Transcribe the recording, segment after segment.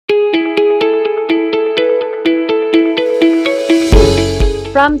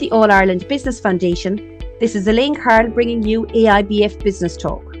From the All Ireland Business Foundation, this is Elaine Carl bringing you AIBF Business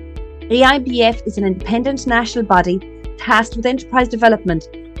Talk. AIBF is an independent national body tasked with enterprise development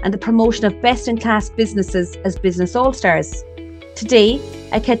and the promotion of best-in-class businesses as business all-stars. Today,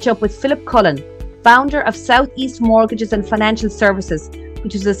 I catch up with Philip Cullen, founder of Southeast Mortgages and Financial Services,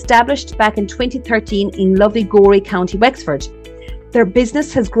 which was established back in 2013 in lovely Gorey, County Wexford. Their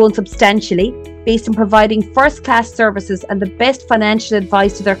business has grown substantially based on providing first-class services and the best financial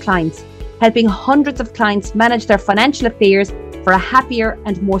advice to their clients, helping hundreds of clients manage their financial affairs for a happier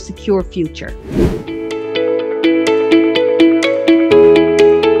and more secure future.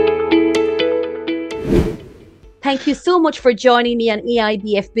 Thank you so much for joining me on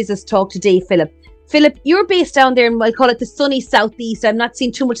AIBF Business Talk today, Philip. Philip, you're based down there in, I'll call it the sunny southeast. I'm not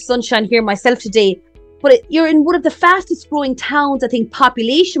seeing too much sunshine here myself today, but you're in one of the fastest growing towns, I think,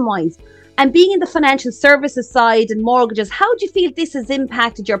 population-wise. And being in the financial services side and mortgages, how do you feel this has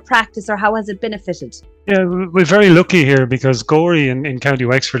impacted your practice, or how has it benefited? Yeah, we're very lucky here because Gorey in County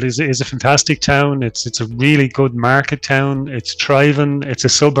Wexford is a fantastic town. It's a really good market town. It's thriving. It's a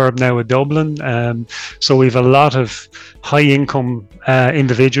suburb now of Dublin. So we have a lot of high income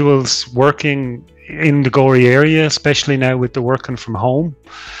individuals working in the Gorey area, especially now with the working from home.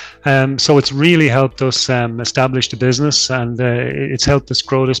 So it's really helped us establish the business, and it's helped us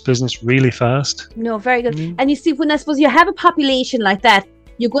grow this business really fast. No, very good. And you see, when I suppose you have a population like that,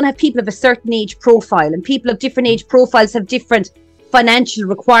 you're going to have people of a certain age profile, and people of different age profiles have different financial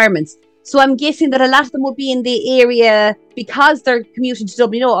requirements. So I'm guessing that a lot of them will be in the area because they're commuting to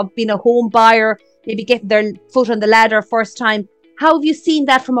Dublin, of being a home buyer, maybe getting their foot on the ladder first time. How have you seen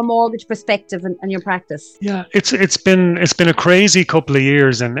that from a mortgage perspective and your practice? Yeah, it's been a crazy couple of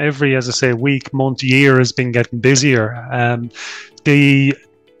years, and every, as I say, week, month, year has been getting busier. The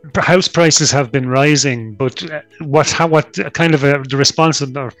house prices have been rising, but what kind of the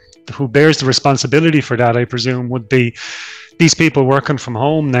responsible, who bears the responsibility for that, I presume, would be these people working from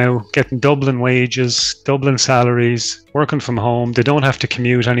home now, getting Dublin wages, Dublin salaries, working from home. They don't have to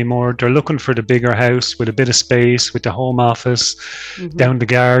commute anymore. They're looking for the bigger house with a bit of space, with the home office, down the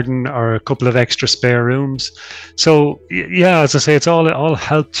garden, or a couple of extra spare rooms. So yeah, as I say, it's all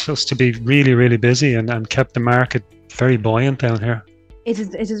helped us to be really, really busy and kept the market very buoyant down here. It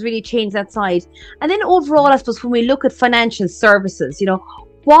has really changed that side. And then overall, I suppose, when we look at financial services,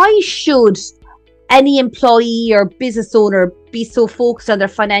 why should any employee or business owner be so focused on their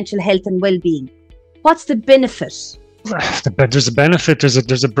financial health and well-being? What's the benefit? There's a benefit.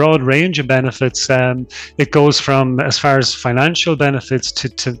 There's a broad range of benefits. It goes from, as far as financial benefits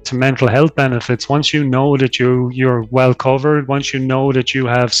to mental health benefits. Once you know that you're well covered, once you know that you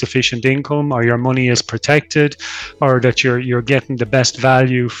have sufficient income, or your money is protected, or that you're getting the best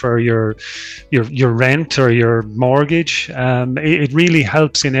value for your rent or your mortgage, it really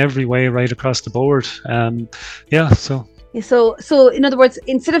helps in every way right across the board. So in other words,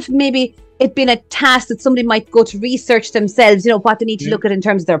 instead of maybe it being a task that somebody might go to research themselves, what they need to look at in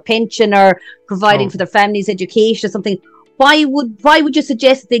terms of their pension or providing for their family's education or something, why would you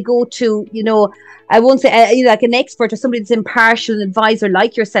suggest that they go to, I won't say like an expert or somebody that's impartial, an advisor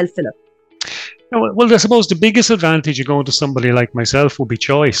like yourself, Philip? Well, I suppose the biggest advantage of going to somebody like myself would be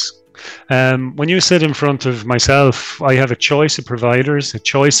choice. When you sit in front of myself, I have a choice of providers, a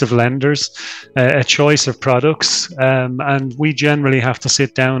choice of lenders, a choice of products, and we generally have to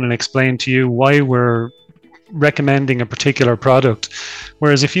sit down and explain to you why we're recommending a particular product.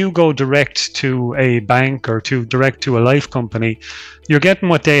 Whereas if you go direct to a bank or direct to a life company, you're getting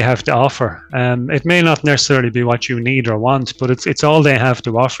what they have to offer. It may not necessarily be what you need or want, but it's all they have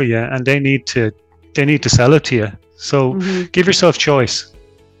to offer you, and they need to sell it to you. So give yourself choice.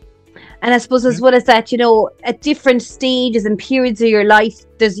 And I suppose as well as that, at different stages and periods of your life,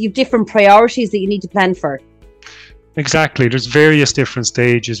 you've different priorities that you need to plan for. Exactly. There's various different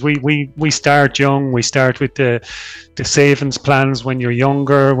stages. We start young. We start with the savings plans when you're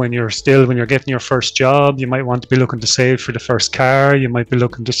younger, when you're getting your first job. You might want to be looking to save for the first car. You might be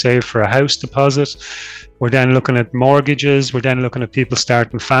looking to save for a house deposit. We're then looking at mortgages. We're then looking at people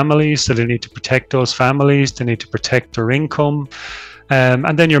starting families. So they need to protect those families. They need to protect their income.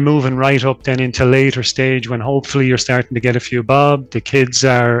 And then you're moving right up then into later stage when hopefully you're starting to get a few bob. The kids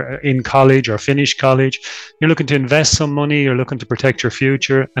are in college or finished college. You're looking to invest some money. You're looking to protect your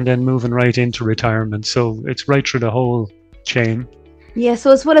future, and then moving right into retirement. So it's right through the whole chain. Yeah, so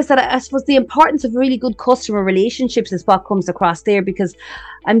as well as that, I suppose the importance of really good customer relationships is what comes across there, because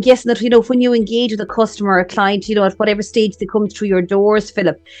I'm guessing that, when you engage with a customer or a client, at whatever stage they come through your doors,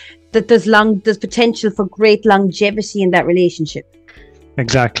 Philip, that there's potential for great longevity in that relationship.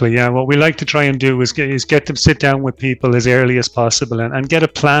 Exactly. Yeah. What we like to try and do is get them sit down with people as early as possible and get a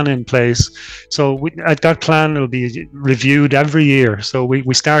plan in place. So that plan will be reviewed every year. So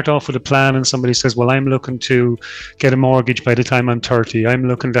we start off with a plan, and somebody says, well, I'm looking to get a mortgage by the time I'm 30. I'm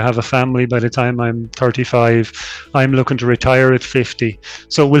looking to have a family by the time I'm 35. I'm looking to retire at 50.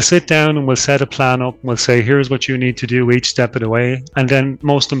 So we'll sit down and we'll set a plan up, and we'll say, here's what you need to do each step of the way. And then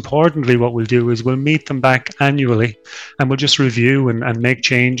most importantly, what we'll do is we'll meet them back annually, and we'll just review and make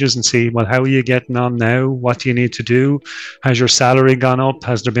changes and see, well, how are you getting on now? What do you need to do? Has your salary gone up?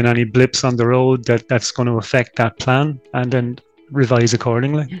 Has there been any blips on the road that's going to affect that plan? And then revise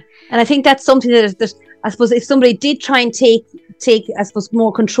accordingly. And I think that's something that I suppose if somebody did try and take I suppose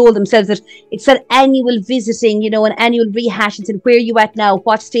more control themselves, that it's that annual visiting, an annual rehash and saying, where are you at now?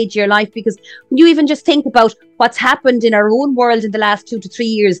 What stage of your life? Because when you even just think about what's happened in our own world in the last 2 to 3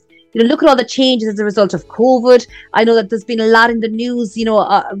 years, look at all the changes as a result of COVID. I know that there's been a lot in the news,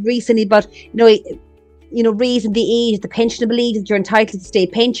 recently about, raising the age, the pensionable age that you're entitled to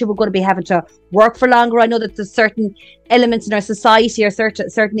state pension. We're going to be having to work for longer. I know that there's certain elements in our society or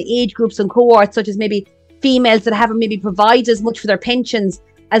certain age groups and cohorts, such as maybe females that haven't maybe provided as much for their pensions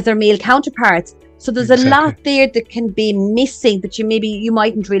as their male counterparts. So there's a lot there that can be missing that you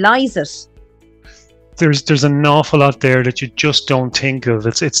mightn't realise it. There's an awful lot there that you just don't think of.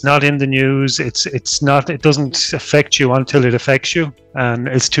 It's not in the news. It doesn't affect you until it affects you, and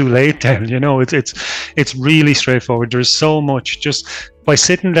it's too late then. It's really straightforward. There's so much just by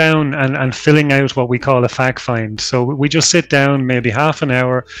sitting down and filling out what we call a fact find. So we just sit down maybe half an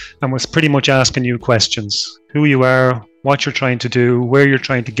hour and was pretty much asking you questions: who you are, what you're trying to do, where you're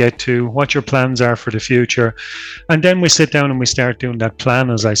trying to get to, what your plans are for the future, and then we sit down and we start doing that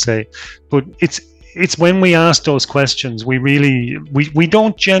plan, as I say. But it's when we ask those questions, we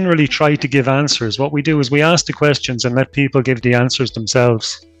don't generally try to give answers. What we do is we ask the questions and let people give the answers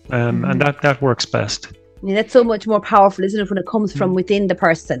themselves, and that works best. Yeah, that's so much more powerful, isn't it, when it comes from within the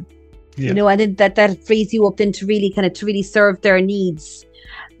person? Yeah. And then that frees you up then to really serve their needs.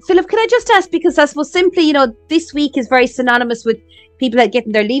 Philip, can I just ask, because I suppose simply, this week is very synonymous with people that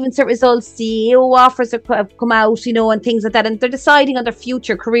getting their leaving cert results, CEO offers have come out, and things like that, and they're deciding on their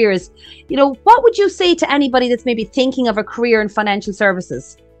future careers. What would you say to anybody that's maybe thinking of a career in financial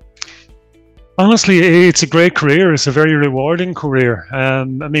services? Honestly, it's a great career. It's a very rewarding career.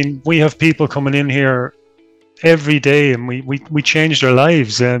 We have people coming in here every day, and we change their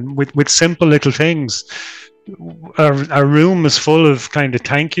lives with simple little things. Our room is full of kind of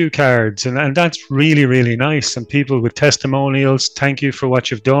thank you cards, and that's really, really nice. And people with testimonials: thank you for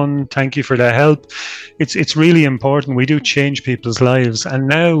what you've done, thank you for the help. It's really important. We do change people's lives, and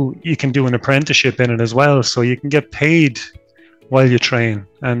now you can do an apprenticeship in it as well, so you can get paid while you train,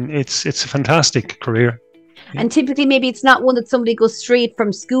 and it's a fantastic career. And typically maybe it's not one that somebody goes straight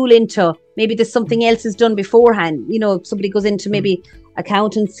from school into. Maybe there's something else is done beforehand. Somebody goes into maybe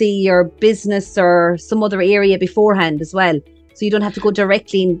accountancy or business or some other area beforehand as well. So you don't have to go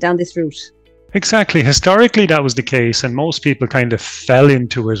directly down this route. Exactly. Historically, that was the case, and most people kind of fell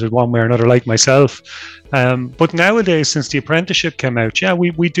into it in one way or another, like myself. But nowadays, since the apprenticeship came out,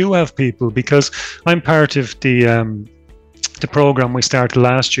 we do have people, because I'm part of the program we started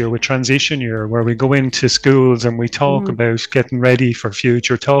last year with Transition Year, where we go into schools and we talk about getting ready for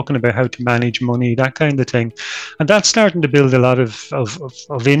future, talking about how to manage money, that kind of thing. And that's starting to build a lot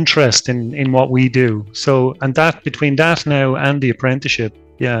of interest in what we do. So, and that between that now and the apprenticeship,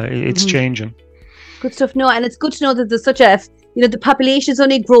 it's changing. Good stuff. No, and it's good to know that there's such a, the population is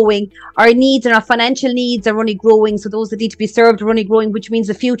only growing. Our needs and our financial needs are only growing. So those that need to be served are only growing, which means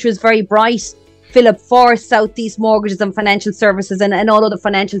the future is very bright, Philip, for Southeast Mortgages and Financial Services and all other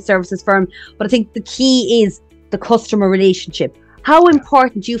financial services firms. But I think the key is the customer relationship. How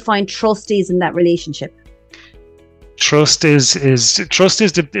important do you find trust is in that relationship? Trust is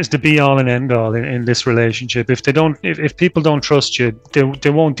the be all and end all in this relationship. If people don't trust you, they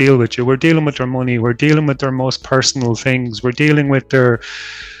won't deal with you. We're dealing with their money. We're dealing with their most personal things. We're dealing with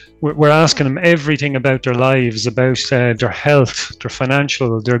we're asking them everything about their lives, about their health, their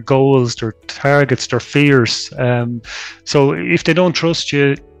financial, their goals, their targets, their fears. So if they don't trust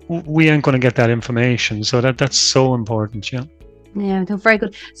you, we ain't going to get that information. So that's so important. Yeah. Yeah, no, very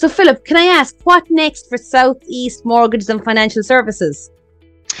good. So Philip, can I ask, what next for Southeast Mortgages and Financial Services?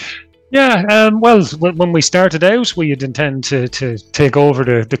 Yeah, well, when we started out, we had intend to take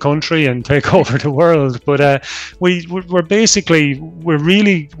over the country and take over the world, but we're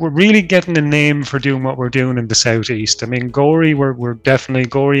really getting a name for doing what we're doing in the southeast. I mean, Gorey, we're definitely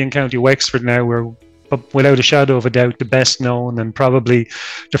Gorey and County Wexford now. We're but without a shadow of a doubt, the best known and probably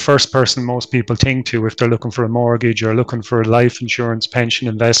the first person most people think to if they're looking for a mortgage or looking for life insurance, pension,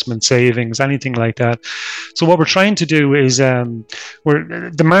 investment, savings, anything like that. So what we're trying to do is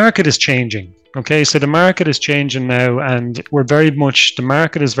the market is changing. Okay, so the market is changing now, and the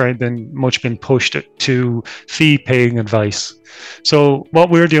market has very much been pushed to fee-paying advice. So what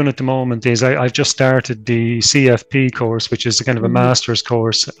we're doing at the moment is I've just started the CFP course, which is kind of a master's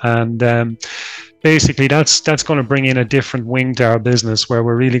course, and basically that's going to bring in a different wing to our business, where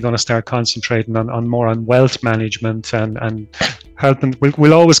we're really going to start concentrating on more on wealth management and helping.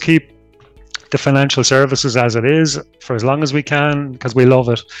 We'll always keep the financial services as it is for as long as we can, because we love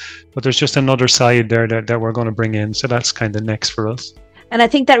it, but there's just another side there that we're going to bring in, so that's kind of next for us. And I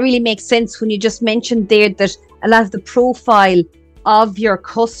think that really makes sense when you just mentioned there that a lot of the profile of your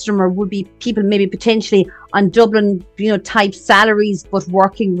customer would be people maybe potentially on Dublin, type salaries, but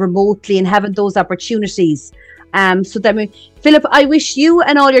working remotely and having those opportunities. So that, Philip, I wish you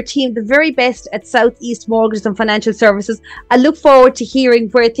and all your team the very best at Southeast Mortgages and Financial Services. I look forward to hearing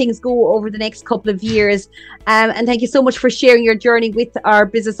where things go over the next couple of years. And thank you so much for sharing your journey with our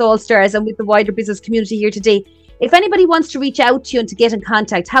Business All-Stars and with the wider business community here today. If anybody wants to reach out to you and to get in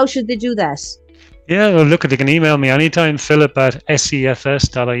contact, how should they do that? Yeah, well, look, they can email me anytime,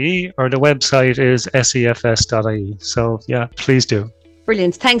 philip@sefs.ie, or the website is sefs.ie. So yeah, please do.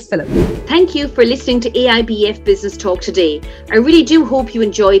 Brilliant. Thanks, Philip. Thank you for listening to AIBF Business Talk today. I really do hope you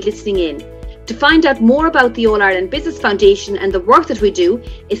enjoyed listening in. To find out more about the All Ireland Business Foundation and the work that we do,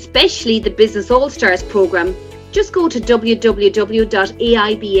 especially the Business All-Stars programme, just go to www.aibf.ie.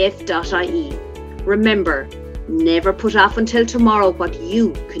 Remember, never put off until tomorrow what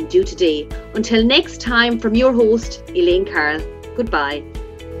you can do today. Until next time, from your host, Elaine Carroll. Goodbye.